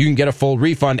 you can get a full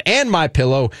refund. And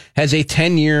MyPillow has a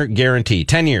 10-year guarantee.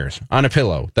 10 years on a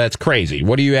pillow. That's crazy.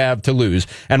 What do you have to lose?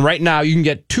 And right now you can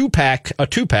get a two-pack, of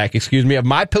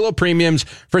MyPillow premiums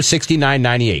for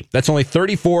 $69.98. That's only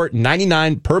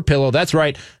 $34.99 per pillow. That's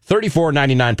right,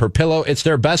 $34.99 per pillow. It's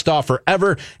their best offer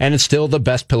ever, and it's still the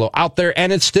best pillow out there,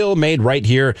 and it's still made right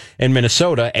here in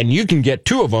Minnesota, and you can get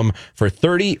two of them for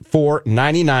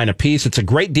 $34.99 a piece. It's a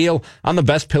great deal on the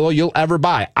best pillow you'll ever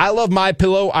buy. I love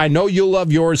MyPillow. I know you'll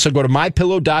love yours, so go to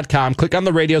MyPillow.com, click on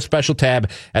the radio special tab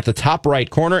at the top right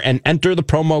corner, and enter the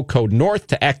promo code NORTH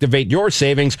to activate your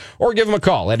savings, or give them a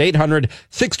call at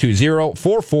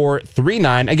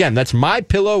 800-620-4439. Again, that's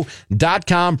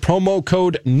MyPillow.com, promo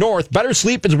code NORTH. Better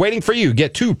sleep is waiting for you.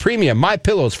 Get two premium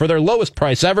MyPillows for their lowest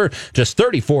price ever, just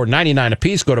 $34.99 a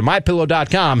piece. Go to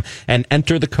MyPillow.com and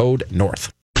enter the code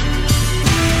NORTH.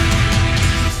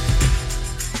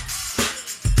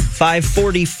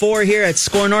 5:44 here at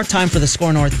Score North. Time for the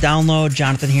Score North download.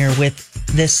 Jonathan here with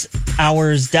this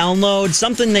hour's download.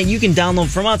 Something that you can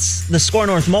download from us, the Score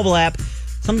North mobile app.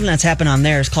 Something that's happened on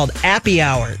there is called Appy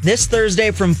Hour. This Thursday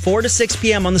from 4 to 6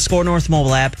 p.m. on the Score North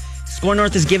mobile app, Score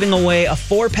North is giving away a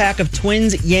 4-pack of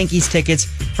Twins-Yankees tickets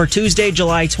for Tuesday,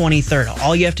 July 23rd.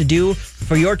 All you have to do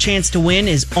for your chance to win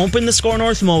is open the Score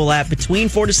North mobile app between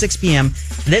 4 to 6 p.m.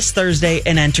 this Thursday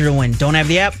and enter to win. Don't have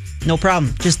the app? No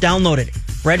problem. Just download it.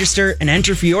 Register and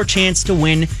enter for your chance to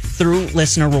win through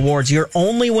listener rewards. Your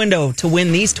only window to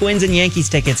win these Twins and Yankees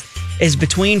tickets is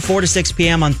between 4 to 6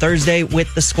 p.m. on Thursday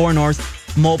with the Score North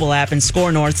mobile app and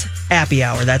Score North's Appy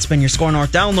Hour. That's been your Score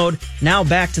North download. Now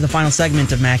back to the final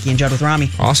segment of Mackey and Judd with Rami.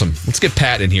 Awesome. Let's get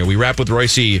Pat in here. We wrap with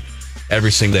Royce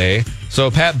every single day.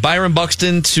 So, Pat, Byron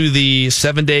Buxton to the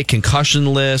 7-day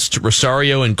concussion list.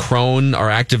 Rosario and Crone are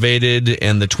activated,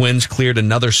 and the Twins cleared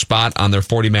another spot on their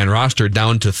 40-man roster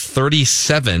down to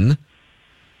 37,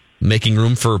 making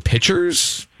room for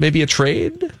pitchers, maybe a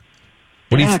trade?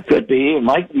 It could be.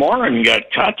 Mike Morin got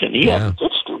cut, and he hadn't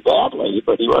pitched too badly,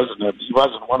 but he wasn't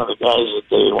one of the guys that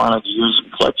they wanted to use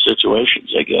in clutch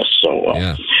situations, I guess. So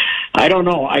I don't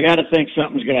know. I got to think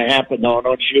something's going to happen, though,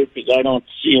 don't you? Because I don't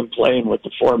see him playing with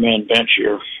the 4-man bench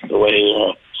here the way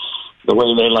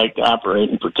they like to operate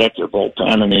and protect their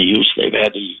bullpen, and the use they've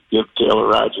had to give Taylor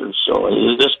Rogers. So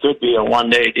this could be a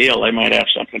one-day deal. They might have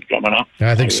something coming up.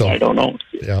 I think so. I don't know.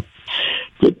 Yeah.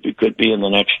 Could be in the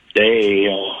next day.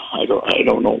 I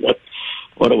don't know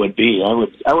what it would be. I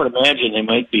would imagine they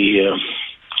might be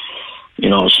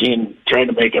trying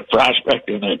to make a prospect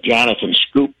in a Jonathan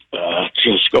Scope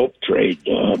trade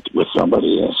with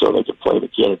somebody so they could play the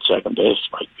kid at second base.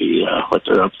 Might be what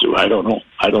they're up to. I don't know.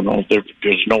 I don't know if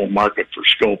there's no market for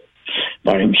Scope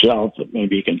by himself, but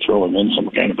maybe you can throw him in some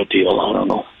kind of a deal. I don't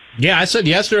know. Yeah, I said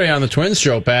yesterday on the Twins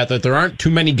show, Pat, that there aren't too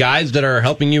many guys that are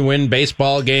helping you win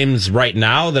baseball games right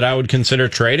now that I would consider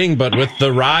trading. But with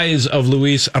the rise of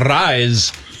Luis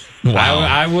Rise, Wow.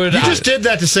 I would. You just did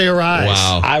that to say arise.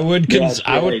 Wow. I would.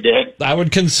 I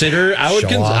would consider.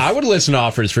 I would listen to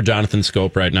offers for Jonathan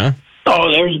Scope right now.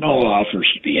 Oh, there's no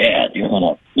offers to be had. You're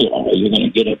gonna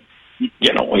get it.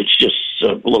 It's just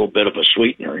a little bit of a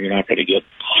sweetener. You're not gonna get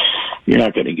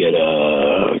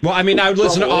a. Well, I mean, I would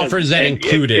listen to offers that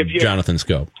included Jonathan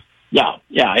Scope. Yeah.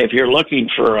 If you're looking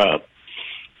for a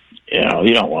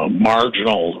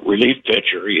marginal relief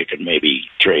pitcher, you can maybe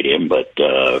trade him. But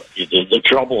the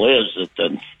trouble is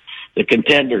that the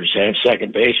contenders have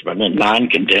second baseman and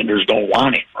non-contenders don't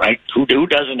want him, right? Who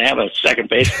doesn't have a second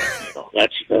baseman?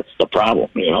 That's the problem.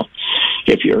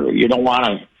 If you don't want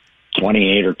a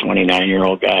 28 or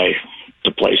 29-year-old guy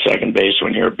to play second base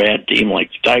when you're a bad team like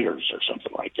the Tigers or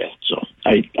something like that. So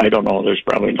I don't know. There's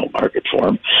probably no market for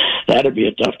him. That'd be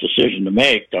a tough decision to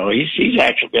make, though. He's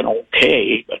actually been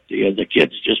okay, but the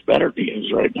kid's just better than he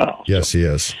is right now. Yes, he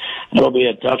is. It'll be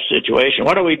a tough situation.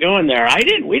 What are we doing there?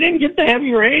 We didn't get the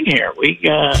heavy rain here. We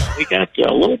got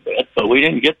a little bit, but we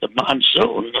didn't get the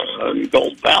monsoon in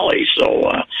Gold Valley. So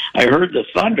I heard the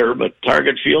thunder, but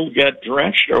Target Field got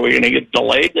drenched. Are we going to get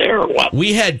delayed there or what?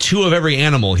 We had 2 of every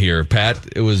animal here, Pat.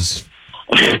 It was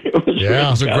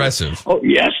aggressive. Oh,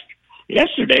 yes.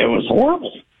 Yesterday it was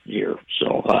horrible here.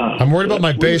 So I'm worried about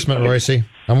my basement, Royce.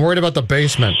 I'm worried about the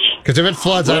basement because if it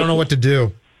floods, I don't know what to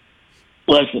do.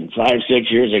 Listen,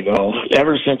 5-6 years ago,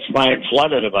 ever since mine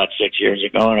flooded about 6 years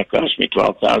ago, and it cost me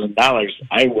 $12,000,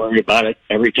 I worry about it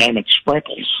every time it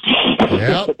sprinkles.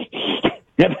 Yep.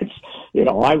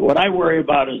 What I worry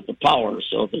about is the power,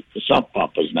 so that the sump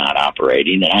pump is not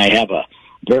operating, and I have a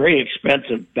very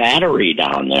expensive battery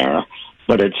down there,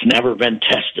 but it's never been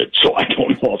tested, so I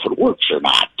don't know if it works or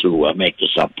not to make the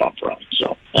sump pump run.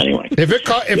 So anyway, if it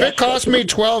cost me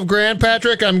 $12,000,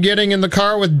 Patrick, I'm getting in the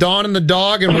car with Dawn and the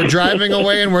dog, and we're driving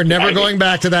away, and we're never going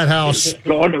back to that house.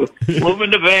 Moving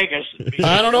to Vegas.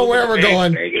 I don't know where we're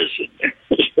going,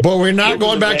 but we're not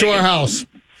going back to our house.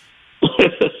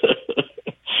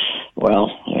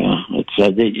 Well,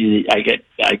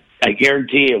 I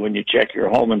guarantee you, when you check your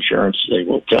home insurance, they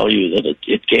will tell you that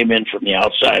it came in from the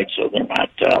outside, so they're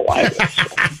not liable. So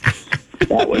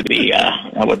that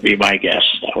would be my guess.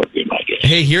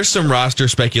 Hey, here's some roster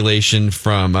speculation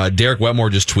from Derek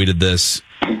Wetmore. Just tweeted this.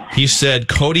 He said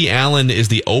Cody Allen is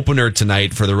the opener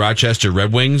tonight for the Rochester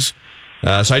Red Wings.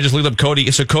 So I just looked up Cody.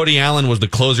 So Cody Allen was the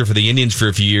closer for the Indians for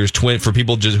a few years. For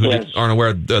people who aren't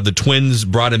aware, the Twins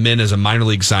brought him in as a minor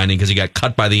league signing because he got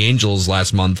cut by the Angels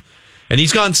last month. And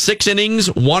he's gone 6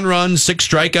 innings, 1 run, 6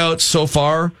 strikeouts so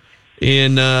far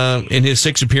in his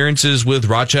 6 appearances with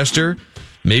Rochester.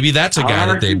 Maybe that's a guy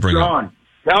that they bring up.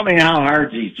 Tell me how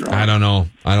hard he's throwing. I don't know.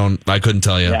 I couldn't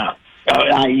tell you. Yeah,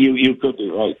 you could be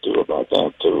right too about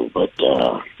that too. But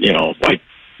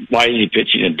why is he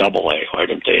pitching in Double-A? Why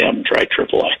didn't they have him try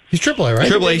Triple-A? He's Triple-A, right?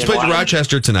 Triple-A. He's played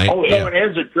Rochester tonight. Oh, yeah.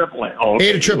 It is a Triple-A. Oh,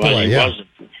 okay.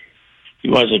 He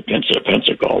was at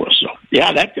Pensacola, so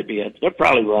yeah, that could be it. They'll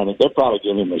probably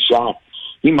give him a shot.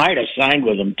 He might have signed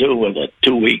with them too with a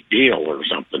 2-week deal or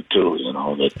something too.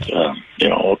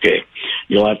 Okay,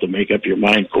 you'll have to make up your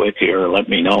mind quick here or let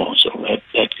me know. So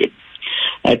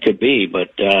that could be.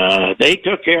 But they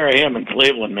took care of him in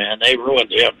Cleveland, man. They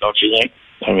ruined him, don't you think?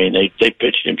 I mean, they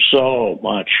pitched him so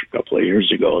much a couple of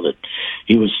years ago that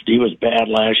he was bad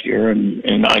last year and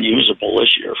unusable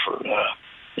this year for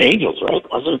Angels, right?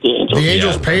 Wasn't it the Angels? The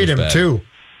Angels paid him too.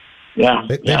 Yeah,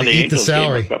 they eat the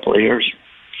salary. A couple of years.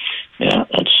 Yeah,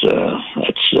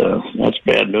 that's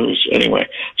bad news. Anyway,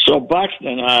 so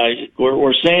Buxton,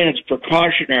 we're saying it's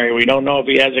precautionary. We don't know if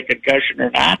he has a concussion or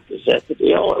not. Is that the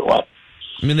deal or what?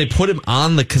 I mean, they put him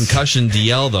on the concussion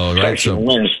DL though, right? So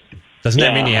doesn't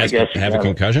that mean he has to have a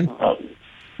concussion?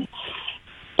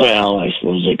 Well, I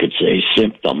suppose they could say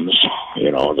symptoms,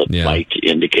 that might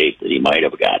indicate that he might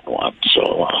have gotten one.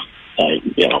 So,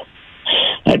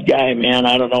 that guy, man,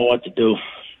 I don't know what to do.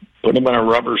 Put him in a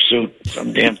rubber suit,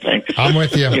 some damn thing. I'm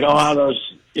with you. You know how those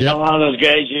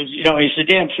guys use, he's so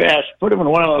damn fast. Put him in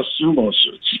one of those sumo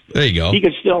suits. There you go. He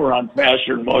can still run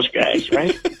faster than most guys,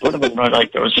 right? Put him in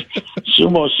like those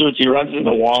sumo suits. He runs in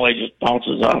the wall. He just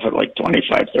bounces off at like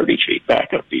 25, 30 feet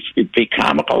back. It'd be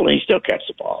comical, and he still catch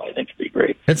the ball. I think it'd be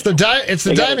great. It's the dive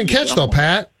and catch, though,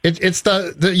 Pat. It's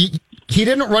he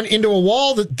didn't run into a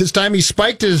wall this time. He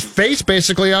spiked his face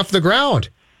basically off the ground.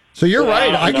 So you're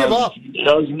right. I give up.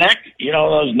 Those neck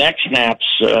snaps.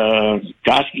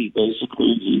 Koski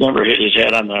basically he never hit his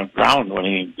head on the ground when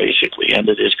he basically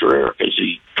ended his career because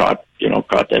he caught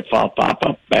that foul pop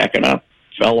up, backing up,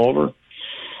 fell over,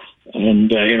 and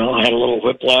had a little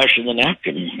whiplash in the neck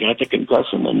and got the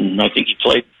concussion. And I think he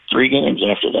played 3 games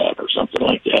after that or something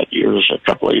like that. A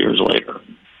couple of years later,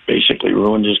 basically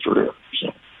ruined his career.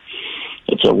 So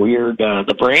it's a weird.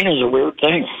 The brain is a weird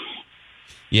thing.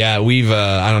 Yeah, we've.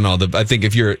 I don't know. I think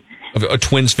if you're a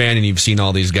Twins fan and you've seen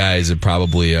all these guys, it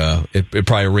probably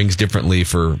rings differently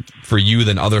for you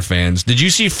than other fans. Did you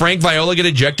see Frank Viola get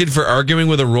ejected for arguing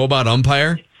with a robot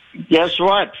umpire? Guess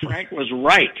what? Frank was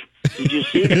right. Did you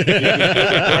see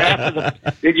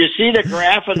the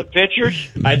graph of the pitchers?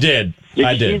 I did.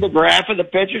 Did you see the graph of the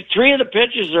pitchers? 3 of the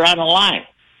pitchers are on the line.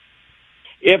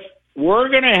 If we're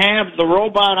going to have the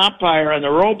robot umpire, and the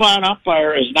robot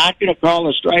umpire is not going to call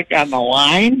a strike on the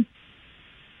line,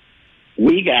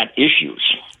 we got issues.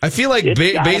 I feel like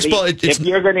baseball. If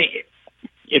you're going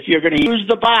to use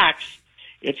the box,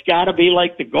 it's got to be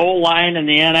like the goal line in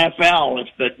the NFL. If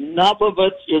the nub of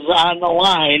it is on the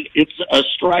line, it's a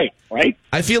strike, right?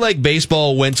 I feel like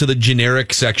baseball went to the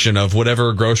generic section of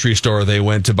whatever grocery store they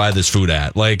went to buy this food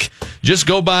at. Like, just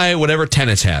go buy whatever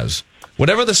tennis has.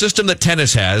 Whatever the system that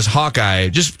tennis has, Hawkeye,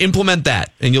 just implement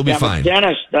that, and you'll be fine.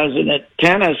 Tennis doesn't it?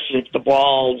 Tennis, if the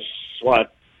ball's,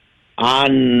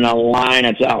 on the line,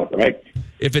 it's out, right?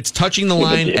 If it's touching the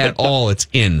line at all, it's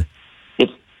in.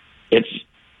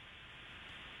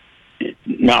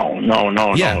 No.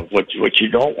 What you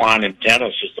don't want in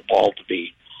tennis is the ball to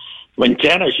be. In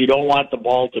tennis, you don't want the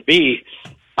ball to be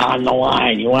on the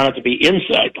line. You want it to be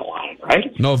inside the line,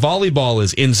 right? No, volleyball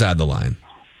is inside the line.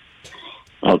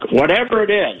 Okay, whatever it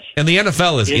is. And the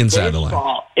NFL is inside the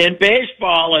line. In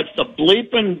baseball, if the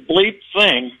bleep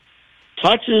thing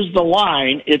touches the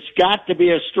line, it's got to be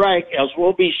a strike, else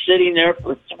we'll be sitting there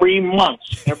for 3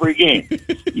 months every game.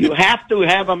 You have to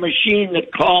have a machine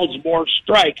that calls more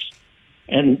strikes,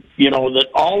 and that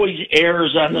always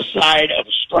errs on the side of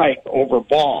strike over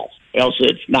balls, else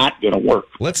it's not going to work.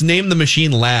 Let's name the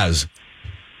machine Laz.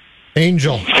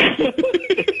 Angel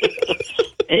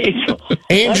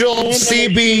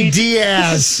CB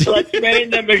Diaz. Let's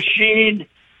name the machine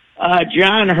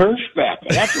John Hirschbeck.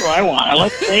 That's what I want.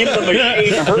 Let's name the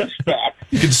machine Hirschbeck.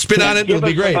 You can spin on it. It'll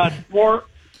be great.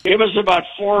 Give us about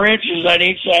 4 inches on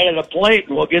each side of the plate,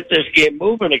 and we'll get this game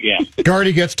moving again.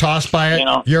 Gardy gets tossed by it.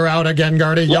 You're out again,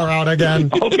 Gardy. You're out again.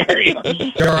 Gardy,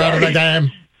 you're out of the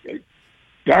game.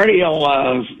 Gardy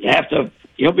will have to.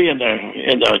 He'll be in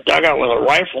the dugout with a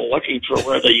rifle looking for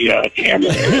where the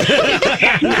camera is.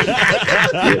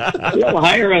 He'll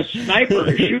hire a sniper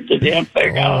to shoot the damn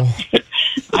thing out.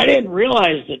 I didn't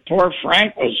realize that poor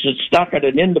Frank was stuck at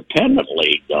an independent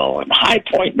league, though, in High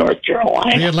Point, North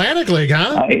Carolina. The Atlantic League,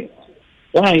 huh? He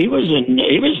was in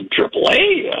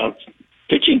AAA,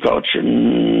 pitching coach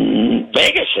in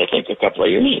Vegas, I think, a couple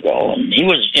of years ago, and he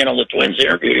was, the Twins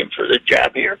interviewed him for the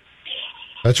job here.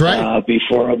 That's right.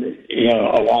 Before, a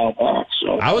while back.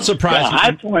 So I was surprised.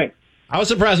 High Point. I was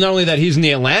surprised not only that he's in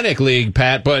the Atlantic League,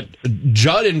 Pat, but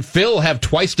Judd and Phil have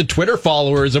twice the Twitter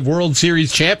followers of World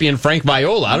Series champion Frank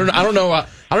Viola. I don't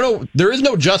know. There is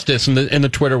no justice in the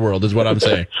Twitter world, is what I'm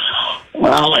saying.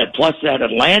 Well, and plus that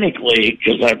Atlantic League,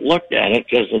 because I've looked at it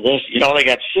because of this. They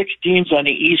got 6 teams on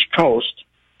the East Coast.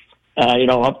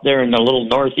 Up there in the little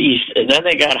Northeast, and then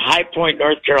they got High Point,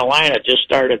 North Carolina, just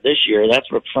started this year. That's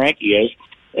where Frankie is.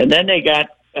 And then they got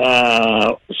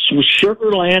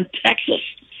Sugar Land, Texas,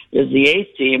 is the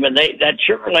 8th team, and that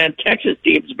Sugar Land, Texas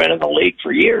team's been in the league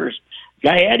for years.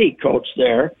 Guy Eddie coached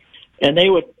there, and they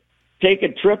would take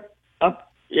a trip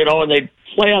up, and they'd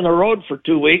play on the road for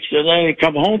 2 weeks, and then they'd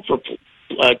come home for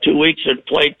 2 weeks and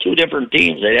play 2 different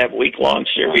teams. They'd have week-long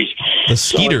series. The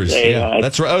Skeeters,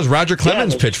 that was Roger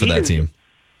Clemens' pitch for that team.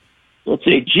 It's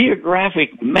a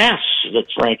geographic mess that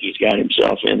Frankie's got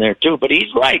himself in there, too. But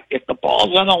he's right. If the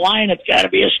ball's on the line, it's got to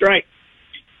be a strike.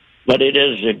 But it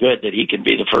is good that he can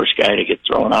be the first guy to get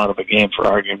thrown out of a game for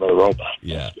arguing with a robot.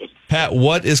 Yeah. Pat,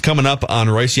 what is coming up on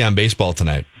Royce on Baseball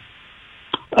tonight?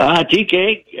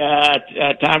 TK,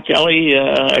 Tom Kelly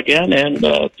again, and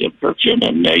Tim Kirchin,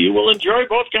 and you will enjoy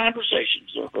both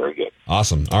conversations. They're very good.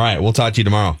 Awesome. All right. We'll talk to you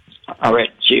tomorrow. All right.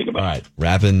 See you tomorrow. All right.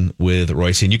 Rapping with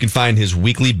Royce. And you can find his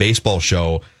weekly baseball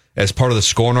show as part of the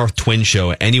Score North Twin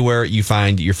Show anywhere you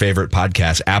find your favorite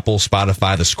podcast, Apple,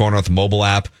 Spotify, the Score North mobile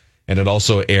app. And it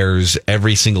also airs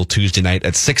every single Tuesday night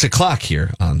at 6 o'clock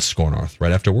here on Score North,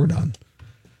 right after we're done.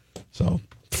 So,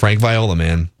 Frank Viola,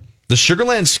 man. The Sugar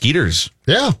Land Skeeters.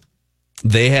 Yeah.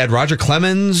 They had Roger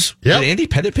Clemens. Did Andy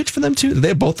Pettit pitch for them too? Did they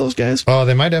have both those guys? Oh,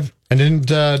 they might have. And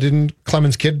didn't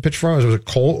Clemens' kid pitch for him? Was it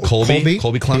Colby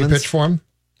Clemens? He pitched for him.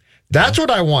 That's what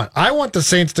I want. I want the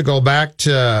Saints to go back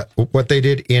to what they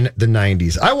did in the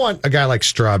 90s. I want a guy like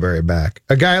Strawberry back.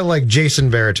 A guy like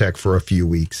Jason Varitek for a few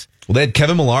weeks. Well, they had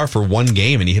Kevin Millar for one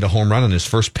game, and he hit a home run on his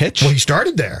first pitch. Well, he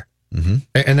started there. Mm-hmm.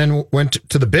 And then went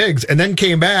to the bigs, and then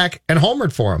came back and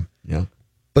homered for him. Yeah.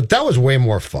 But that was way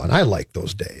more fun. I like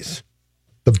those days.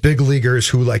 the big leaguers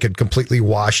who like had completely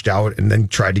washed out and then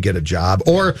tried to get a job,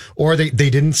 or they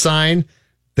didn't sign.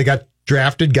 They got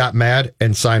drafted, got mad,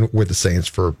 and signed with the Saints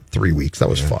for 3 weeks. That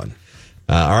was fun.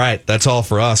 All right, that's all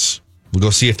for us. We'll go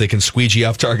see if they can squeegee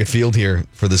off Target Field here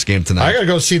for this game tonight. I got to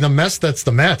go see the mess that's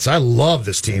the Mets. I love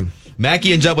this team.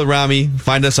 Mackey and Judd with Rami.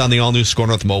 Find us on the all-new Score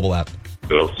North mobile app.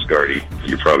 Bill Scardy,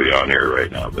 you're probably on here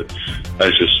right now, but I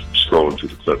was just scrolling through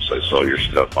the clips. I saw your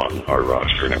stuff on our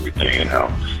roster and everything, and how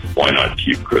why not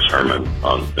keep Chris Herman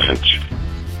on the bench?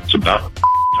 It's about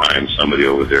time somebody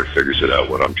over there figures it out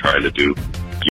what I'm trying to do.